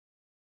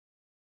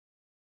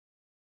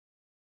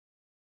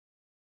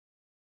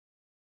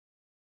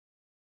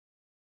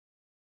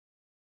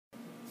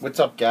What's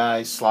up,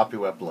 guys? Sloppy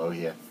Wet Blow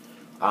here.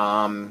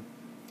 Nvidia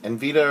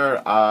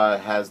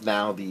has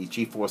now the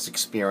GeForce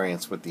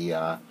Experience with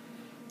the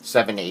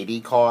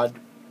 780 card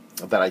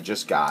that I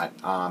just got.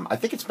 I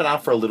think it's been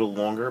out for a little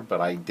longer,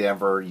 but I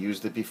never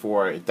used it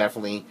before. It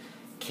definitely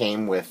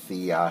came with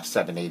the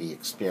 780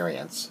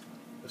 Experience.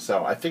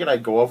 So I figured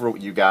I'd go over it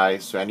with you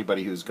guys, so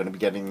anybody who's going to be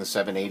getting the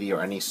 780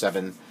 or any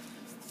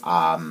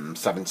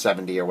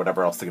 770 or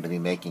whatever else they're going to be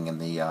making in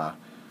the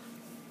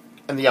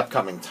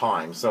upcoming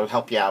time. So it'll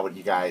help you out with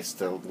you guys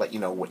to let you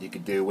know what you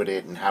could do with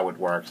it and how it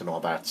works and all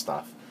that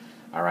stuff.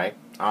 Alright,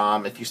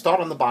 if you start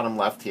on the bottom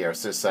left here, it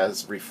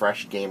says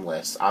refresh game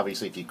list.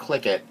 Obviously if you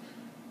click it,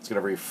 it's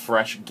going to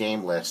refresh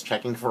game list,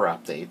 checking for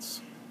updates.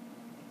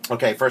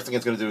 Okay, first thing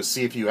it's going to do is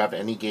see if you have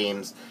any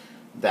games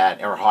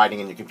that are hiding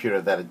in your computer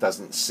that it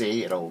doesn't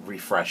see. It'll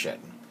refresh it.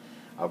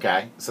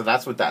 Okay, so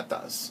that's what that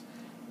does.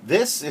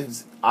 This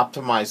is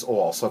Optomize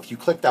All. So if you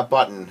click that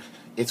button,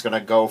 it's going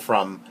to go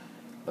from,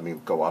 let me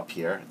go up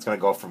here, it's going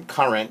to go from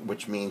current,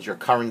 which means your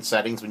current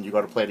settings when you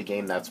go to play the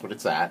game, that's what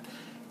it's at,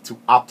 to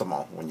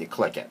optimal when you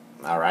click it.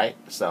 Alright,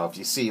 so if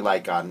you see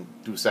like on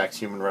Deus Ex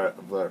Human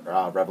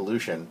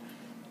Revolution,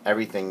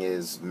 everything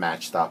is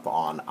matched up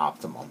on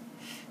optimal.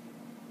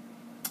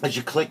 As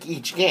you click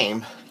each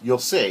game, you'll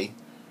see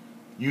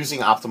using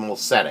optimal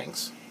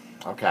settings.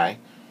 Okay,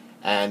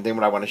 and then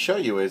what I want to show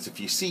you is, if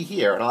you see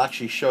here, it'll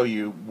actually show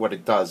you what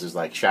it does is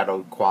like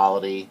shadow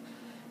quality.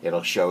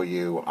 It'll show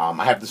you,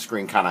 I have the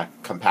screen kind of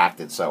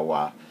compacted,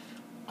 so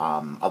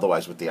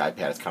otherwise with the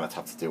iPad it's kind of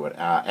tough to do it.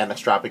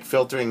 Anisotropic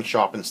filtering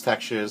sharpens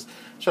textures.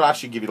 Should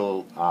actually give you a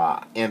little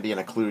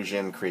ambient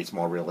occlusion, creates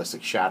more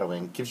realistic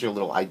shadowing, gives you a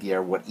little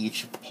idea of what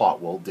each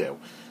part will do.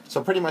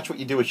 So pretty much what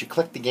you do is you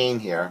click the game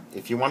here.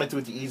 If you want to do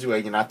it the easy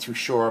way, you're not too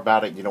sure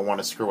about it, you don't want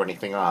to screw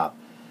anything up,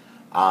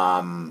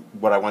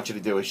 what I want you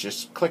to do is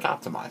just click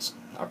Optimize.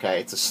 Okay,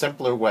 it's a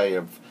simpler way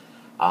of,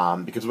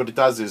 because what it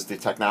does is the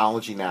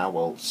technology now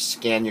will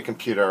scan your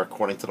computer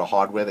according to the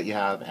hardware that you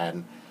have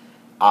and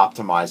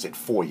optimize it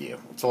for you.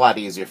 It's a lot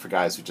easier for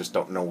guys who just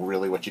don't know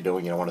really what you're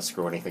doing, you don't want to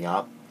screw anything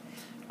up.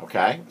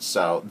 Okay,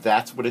 so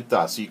that's what it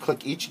does. So you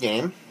click each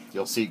game,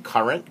 you'll see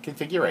current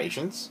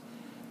configurations,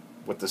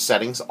 what the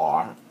settings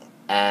are,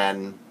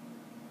 and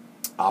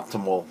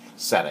optimal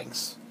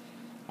settings.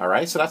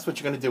 Alright, so that's what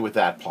you're going to do with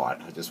that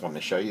part. I just wanted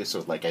to show you.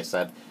 So like I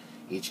said,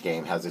 each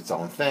game has its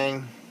own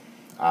thing.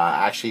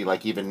 Actually,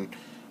 like even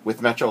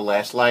with Metro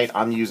Last Light,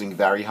 I'm using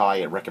very high.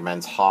 It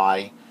recommends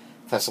high.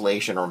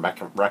 Tessellation or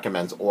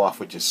recommends off,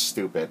 which is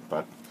stupid,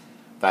 but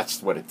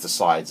that's what it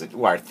decides,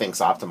 where it thinks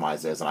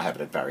Optimize is, and I have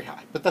it at very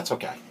high. But that's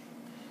okay.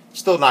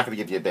 Still not going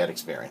to give you a bad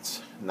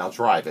experience. Now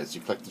drivers,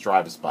 you click the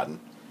drivers button.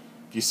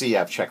 If you see, you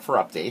have check for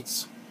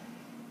updates.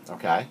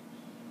 Okay?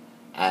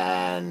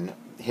 And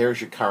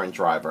here's your current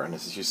driver, and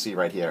as you see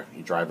right here,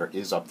 your driver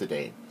is up to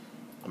date.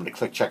 I'm going to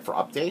click check for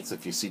updates.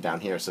 If you see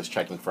down here, it says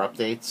checking for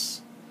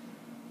updates.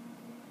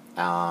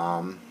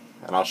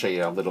 And I'll show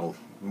you a little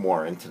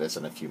more into this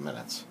in a few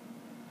minutes.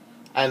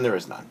 And there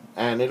is none.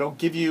 And it'll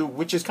give you,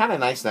 which is kind of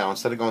nice now,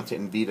 instead of going to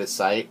Nvidia's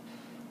site,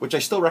 which I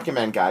still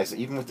recommend, guys,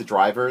 even with the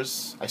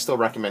drivers, I still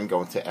recommend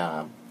going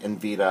to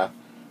Nvidia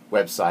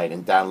website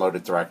and download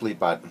it directly,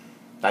 but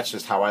that's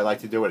just how I like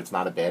to do it. It's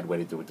not a bad way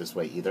to do it this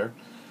way either.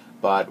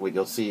 But what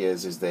you'll see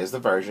is there's the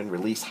version,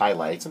 release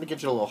highlights, and it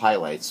gives you a little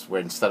highlights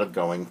where instead of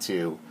going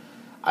to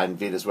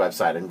Nvidia's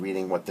website and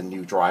reading what the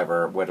new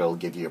driver, what it'll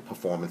give you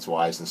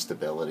performance-wise and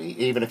stability,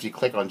 even if you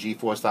click on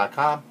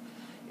GeForce.com,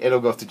 it'll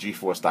go to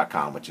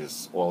GeForce.com, which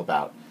is all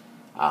about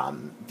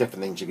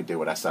different things you can do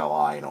with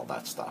SLI and all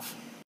that stuff.